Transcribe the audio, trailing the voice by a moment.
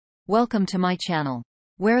Welcome to my channel,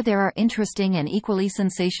 where there are interesting and equally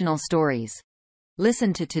sensational stories.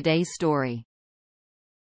 Listen to today's story.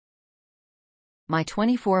 My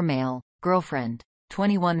 24 male girlfriend,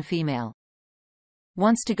 21 female,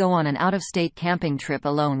 wants to go on an out-of-state camping trip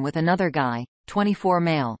alone with another guy, 24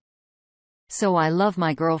 male. So I love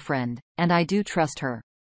my girlfriend, and I do trust her.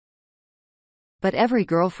 But every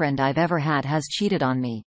girlfriend I've ever had has cheated on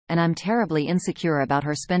me, and I'm terribly insecure about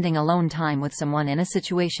her spending alone time with someone in a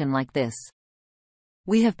situation like this.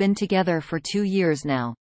 We have been together for 2 years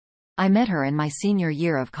now. I met her in my senior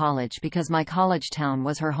year of college because my college town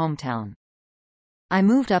was her hometown. I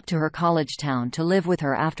moved up to her college town to live with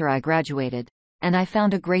her after I graduated, and I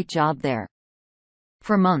found a great job there.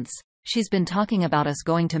 For months, she's been talking about us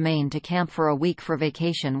going to Maine to camp for a week for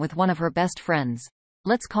vacation with one of her best friends.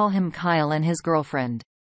 Let's call him Kyle and his girlfriend.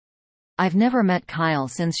 I've never met Kyle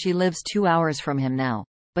since she lives 2 hours from him now,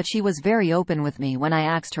 but she was very open with me when I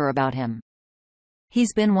asked her about him.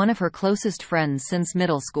 He's been one of her closest friends since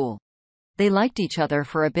middle school. They liked each other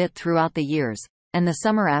for a bit throughout the years, and the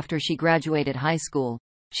summer after she graduated high school,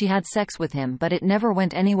 she had sex with him, but it never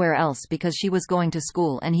went anywhere else because she was going to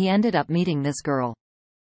school and he ended up meeting this girl.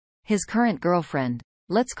 His current girlfriend,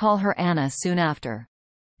 let's call her Anna, soon after.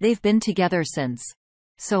 They've been together since.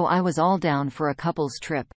 So I was all down for a couple's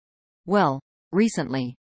trip. Well,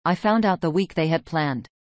 recently, I found out the week they had planned.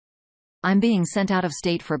 I'm being sent out of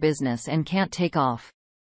state for business and can't take off.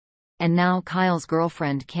 And now Kyle's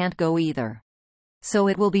girlfriend can't go either. So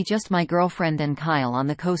it will be just my girlfriend and Kyle on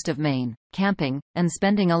the coast of Maine, camping, and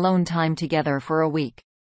spending alone time together for a week.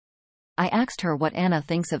 I asked her what Anna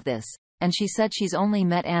thinks of this, and she said she's only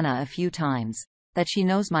met Anna a few times, that she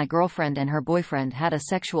knows my girlfriend and her boyfriend had a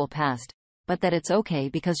sexual past, but that it's okay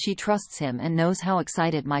because she trusts him and knows how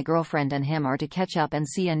excited my girlfriend and him are to catch up and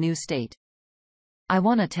see a new state. I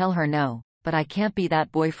want to tell her no, but I can't be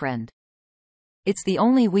that boyfriend. It's the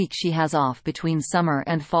only week she has off between summer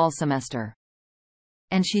and fall semester.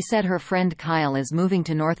 And she said her friend Kyle is moving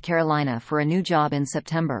to North Carolina for a new job in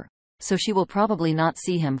September, so she will probably not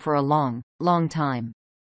see him for a long, long time.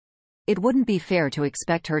 It wouldn't be fair to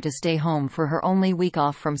expect her to stay home for her only week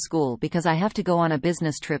off from school because I have to go on a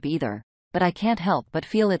business trip either. But I can't help but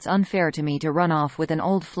feel it's unfair to me to run off with an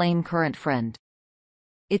old flame current friend.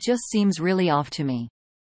 It just seems really off to me.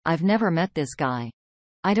 I've never met this guy.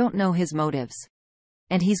 I don't know his motives.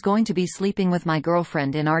 And he's going to be sleeping with my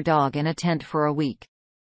girlfriend in our dog in a tent for a week.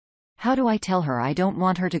 How do I tell her I don't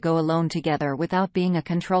want her to go alone together without being a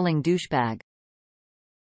controlling douchebag?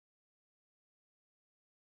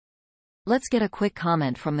 Let's get a quick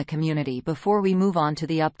comment from the community before we move on to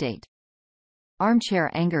the update. Armchair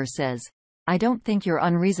Anger says, I don't think you're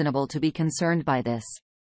unreasonable to be concerned by this.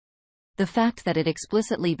 The fact that it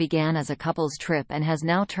explicitly began as a couple's trip and has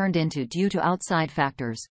now turned into due to outside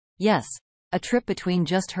factors. Yes, a trip between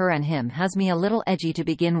just her and him has me a little edgy to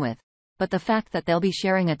begin with, but the fact that they'll be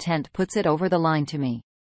sharing a tent puts it over the line to me.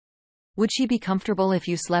 Would she be comfortable if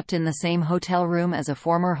you slept in the same hotel room as a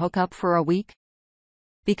former hookup for a week?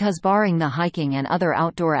 Because barring the hiking and other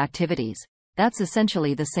outdoor activities, that's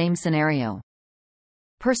essentially the same scenario.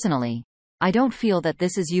 Personally, I don't feel that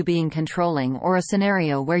this is you being controlling or a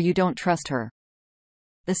scenario where you don't trust her.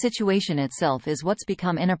 The situation itself is what's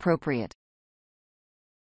become inappropriate.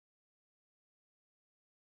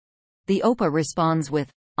 The Opa responds with,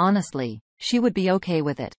 honestly, she would be okay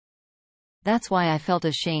with it. That's why I felt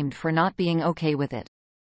ashamed for not being okay with it.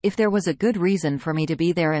 If there was a good reason for me to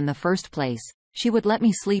be there in the first place, she would let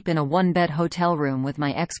me sleep in a one-bed hotel room with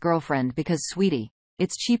my ex-girlfriend because, sweetie,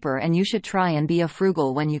 it's cheaper and you should try and be a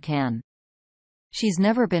frugal when you can. She's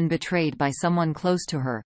never been betrayed by someone close to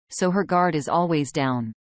her, so her guard is always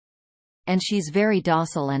down. And she's very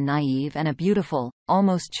docile and naive in a beautiful,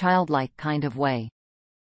 almost childlike kind of way.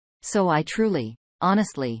 So I truly,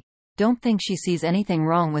 honestly, don't think she sees anything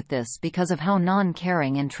wrong with this because of how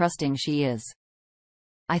non-caring and trusting she is.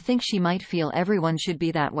 I think she might feel everyone should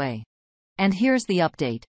be that way. And here's the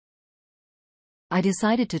update. I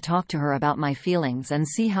decided to talk to her about my feelings and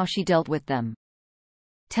see how she dealt with them.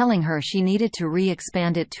 Telling her she needed to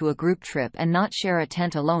re-expand it to a group trip and not share a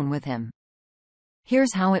tent alone with him.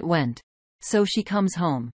 Here's how it went. So she comes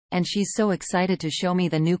home, and she's so excited to show me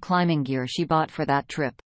the new climbing gear she bought for that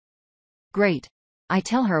trip. Great. I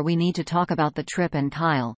tell her we need to talk about the trip and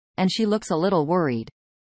Kyle, and she looks a little worried.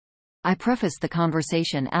 I preface the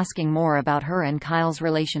conversation asking more about her and Kyle's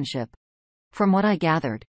relationship. From what I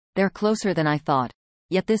gathered, they're closer than I thought,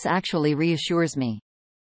 yet this actually reassures me.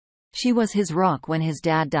 She was his rock when his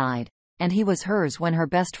dad died, and he was hers when her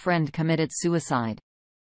best friend committed suicide.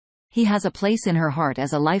 He has a place in her heart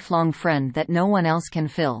as a lifelong friend that no one else can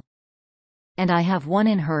fill. And I have one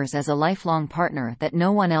in hers as a lifelong partner that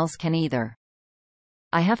no one else can either.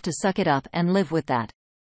 I have to suck it up and live with that.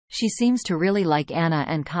 She seems to really like Anna,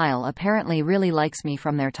 and Kyle apparently really likes me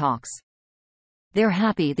from their talks. They're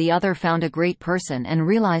happy the other found a great person and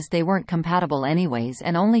realized they weren't compatible anyways,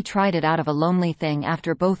 and only tried it out of a lonely thing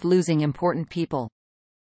after both losing important people.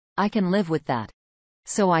 I can live with that.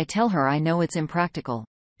 So I tell her I know it's impractical,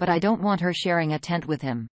 but I don't want her sharing a tent with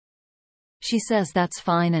him. She says that's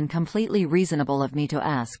fine and completely reasonable of me to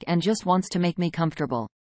ask, and just wants to make me comfortable.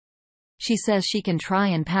 She says she can try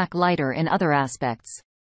and pack lighter in other aspects.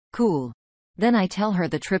 Cool. Then I tell her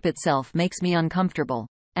the trip itself makes me uncomfortable,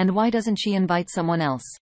 and why doesn't she invite someone else?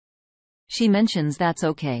 She mentions that's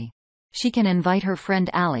okay. She can invite her friend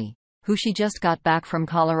Allie, who she just got back from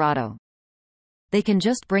Colorado. They can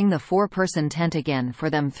just bring the 4-person tent again for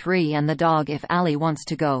them 3 and the dog if Allie wants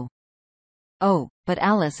to go. Oh, but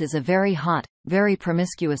Alice is a very hot, very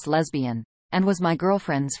promiscuous lesbian, and was my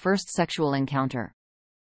girlfriend's first sexual encounter.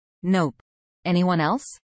 Nope. Anyone else?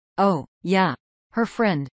 Oh, yeah. Her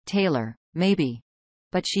friend, Taylor, maybe.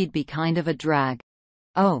 But she'd be kind of a drag.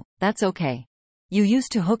 Oh, that's okay. You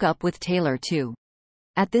used to hook up with Taylor too.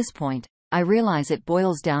 At this point, I realize it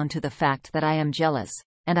boils down to the fact that I am jealous,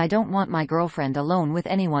 and I don't want my girlfriend alone with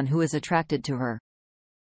anyone who is attracted to her.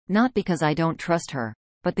 Not because I don't trust her,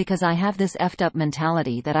 but because I have this effed up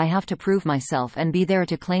mentality that I have to prove myself and be there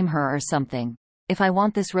to claim her or something. If I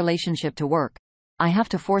want this relationship to work, I have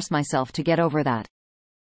to force myself to get over that.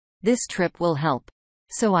 This trip will help.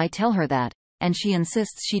 So I tell her that, and she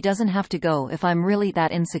insists she doesn't have to go if I'm really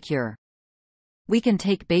that insecure. We can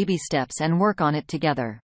take baby steps and work on it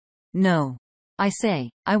together. No. I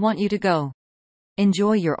say, I want you to go.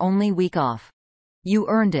 Enjoy your only week off. You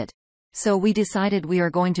earned it. So we decided we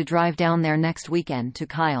are going to drive down there next weekend to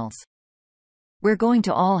Kyle's. We're going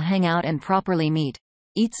to all hang out and properly meet,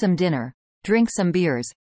 eat some dinner, drink some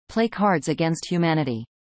beers, play Cards Against Humanity.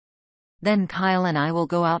 Then Kyle and I will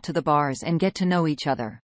go out to the bars and get to know each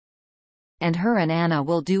other. And her and Anna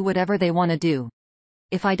will do whatever they want to do.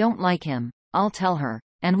 If I don't like him, I'll tell her,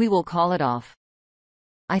 and we will call it off.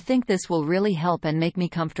 I think this will really help and make me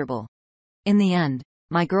comfortable. In the end,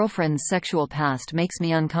 my girlfriend's sexual past makes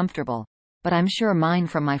me uncomfortable, but I'm sure mine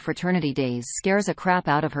from my fraternity days scares a crap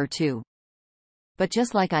out of her too. But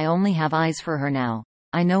just like I only have eyes for her now,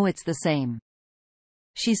 I know it's the same.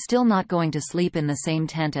 She's still not going to sleep in the same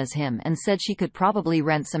tent as him and said she could probably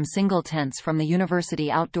rent some single tents from the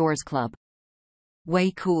University Outdoors Club.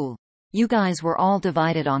 Way cool. You guys were all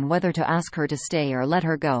divided on whether to ask her to stay or let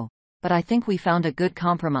her go, but I think we found a good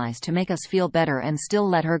compromise to make us feel better and still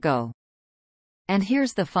let her go. And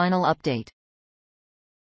here's the final update.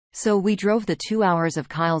 So we drove the 2 hours of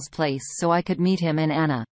Kyle's place so I could meet him and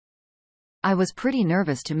Anna. I was pretty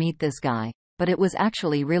nervous to meet this guy, but it was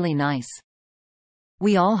actually really nice.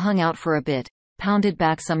 We all hung out for a bit, pounded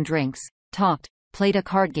back some drinks, talked, played a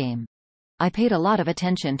card game. I paid a lot of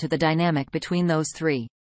attention to the dynamic between those 3.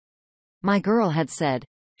 My girl had said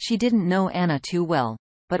she didn't know Anna too well,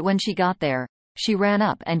 but when she got there, she ran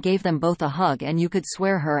up and gave them both a hug, and you could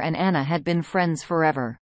swear her and Anna had been friends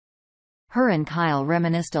forever. Her and Kyle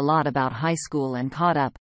reminisced a lot about high school and caught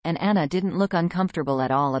up, and Anna didn't look uncomfortable at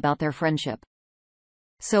all about their friendship.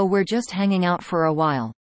 So we're just hanging out for a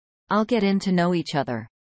while. I'll get in to know each other.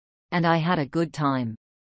 And I had a good time.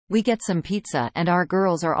 We get some pizza and our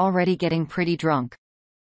girls are already getting pretty drunk.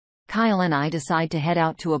 Kyle and I decide to head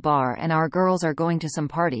out to a bar, and our girls are going to some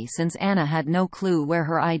party since Anna had no clue where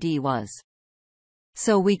her ID was.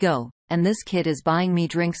 So we go, and this kid is buying me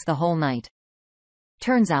drinks the whole night.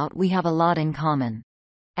 Turns out we have a lot in common.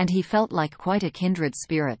 And he felt like quite a kindred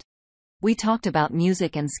spirit. We talked about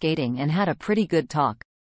music and skating and had a pretty good talk.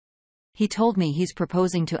 He told me he's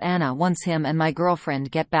proposing to Anna once him and my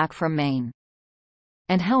girlfriend get back from Maine.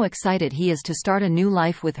 And how excited he is to start a new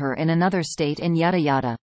life with her in another state and yada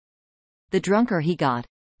yada. The drunker he got,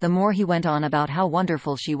 the more he went on about how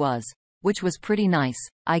wonderful she was, which was pretty nice,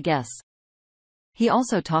 I guess. He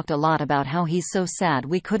also talked a lot about how he's so sad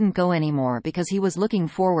we couldn't go anymore because he was looking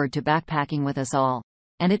forward to backpacking with us all,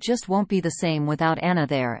 and it just won't be the same without Anna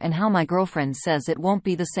there, and how my girlfriend says it won't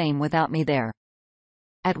be the same without me there.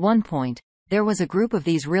 At one point, there was a group of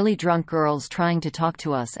these really drunk girls trying to talk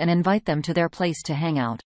to us and invite them to their place to hang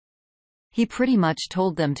out. He pretty much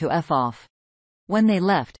told them to F off. When they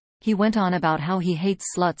left, he went on about how he hates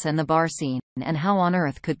sluts and the bar scene, and how on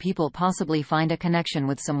earth could people possibly find a connection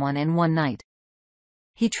with someone in one night.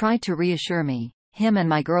 He tried to reassure me, him and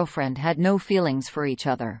my girlfriend had no feelings for each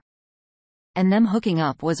other. And them hooking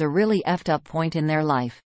up was a really effed up point in their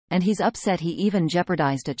life, and he's upset he even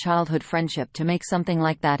jeopardized a childhood friendship to make something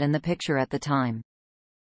like that in the picture at the time.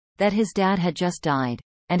 that his dad had just died,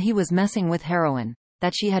 and he was messing with heroin,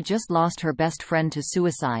 that she had just lost her best friend to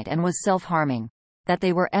suicide and was self-harming, that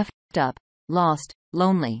they were effed up, lost,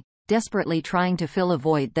 lonely, desperately trying to fill a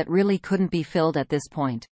void that really couldn't be filled at this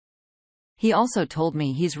point. He also told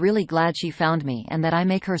me he's really glad she found me and that I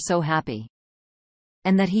make her so happy.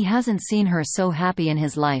 And that he hasn't seen her so happy in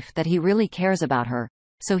his life, that he really cares about her,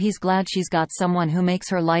 so he's glad she's got someone who makes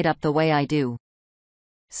her light up the way I do.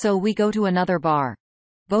 So we go to another bar.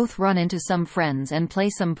 Both run into some friends and play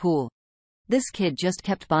some pool. This kid just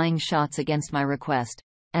kept buying shots against my request,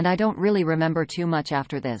 and I don't really remember too much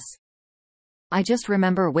after this. I just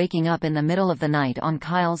remember waking up in the middle of the night on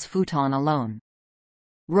Kyle's futon alone.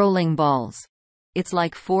 Rolling balls. It's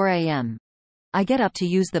like 4 a.m. I get up to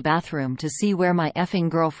use the bathroom to see where my effing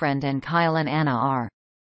girlfriend and Kyle and Anna are.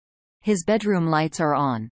 His bedroom lights are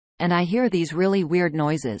on, and I hear these really weird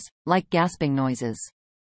noises, like gasping noises.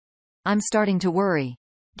 I'm starting to worry.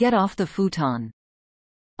 Get off the futon.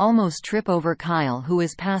 Almost trip over Kyle, who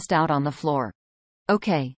is passed out on the floor.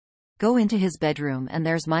 Okay. Go into his bedroom and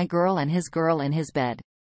there's my girl and his girl in his bed.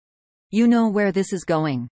 You know where this is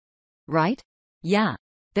going, right? Yeah.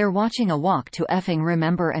 They're watching a walk to effing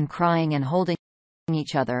remember and crying and holding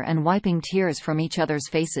each other and wiping tears from each other's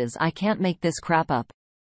faces. I can't make this crap up.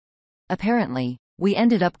 Apparently, we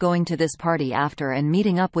ended up going to this party after and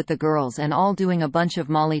meeting up with the girls and all doing a bunch of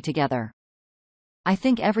Molly together. I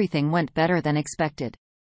think everything went better than expected.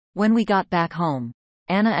 When we got back home,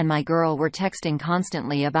 Anna and my girl were texting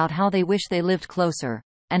constantly about how they wish they lived closer,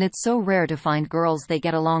 and it's so rare to find girls they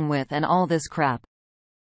get along with and all this crap.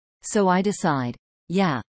 So I decide,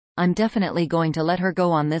 yeah, I'm definitely going to let her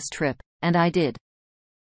go on this trip, and I did.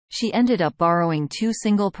 She ended up borrowing 2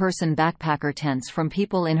 single-person backpacker tents from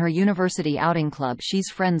people in her university outing club she's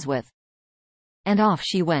friends with. And off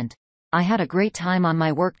she went. I had a great time on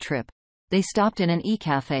my work trip. They stopped in an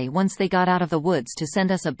e-cafe once they got out of the woods to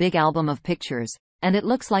send us a big album of pictures, and it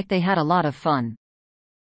looks like they had a lot of fun.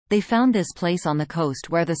 They found this place on the coast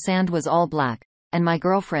where the sand was all black, and my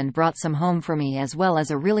girlfriend brought some home for me as well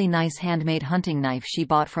as a really nice handmade hunting knife she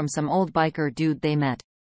bought from some old biker dude they met.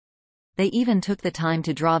 They even took the time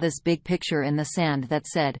to draw this big picture in the sand that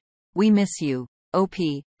said, "We miss you, OP,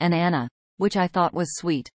 and Anna," which I thought was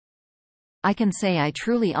sweet. I can say I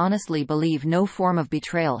truly honestly believe no form of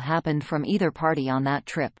betrayal happened from either party on that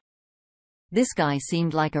trip. This guy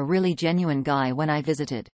seemed like a really genuine guy when I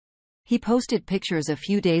visited. He posted pictures a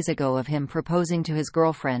few days ago of him proposing to his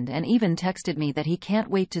girlfriend and even texted me that he can't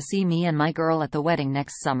wait to see me and my girl at the wedding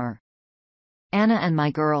next summer. Anna and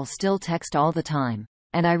my girl still text all the time,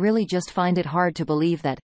 and I really just find it hard to believe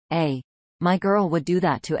that, A, my girl would do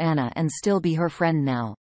that to Anna and still be her friend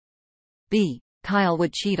now. B, Kyle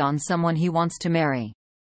would cheat on someone he wants to marry.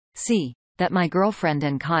 C, that my girlfriend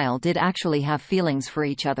and Kyle did actually have feelings for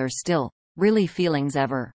each other still, really feelings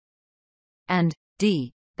ever. And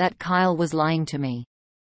D, that Kyle was lying to me.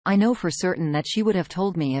 I know for certain that she would have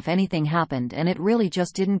told me if anything happened, and it really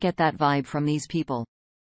just didn't get that vibe from these people.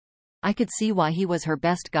 I could see why he was her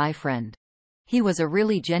best guy friend. He was a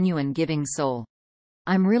really genuine giving soul.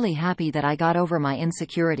 I'm really happy that I got over my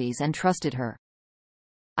insecurities and trusted her.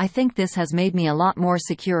 I think this has made me a lot more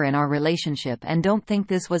secure in our relationship and don't think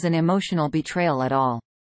this was an emotional betrayal at all.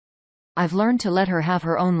 I've learned to let her have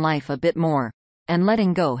her own life a bit more, and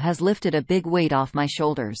letting go has lifted a big weight off my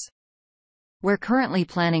shoulders. We're currently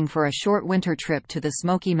planning for a short winter trip to the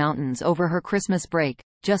Smoky Mountains over her Christmas break,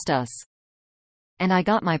 just us. And I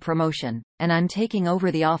got my promotion, and I'm taking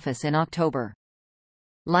over the office in October.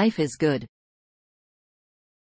 Life is good.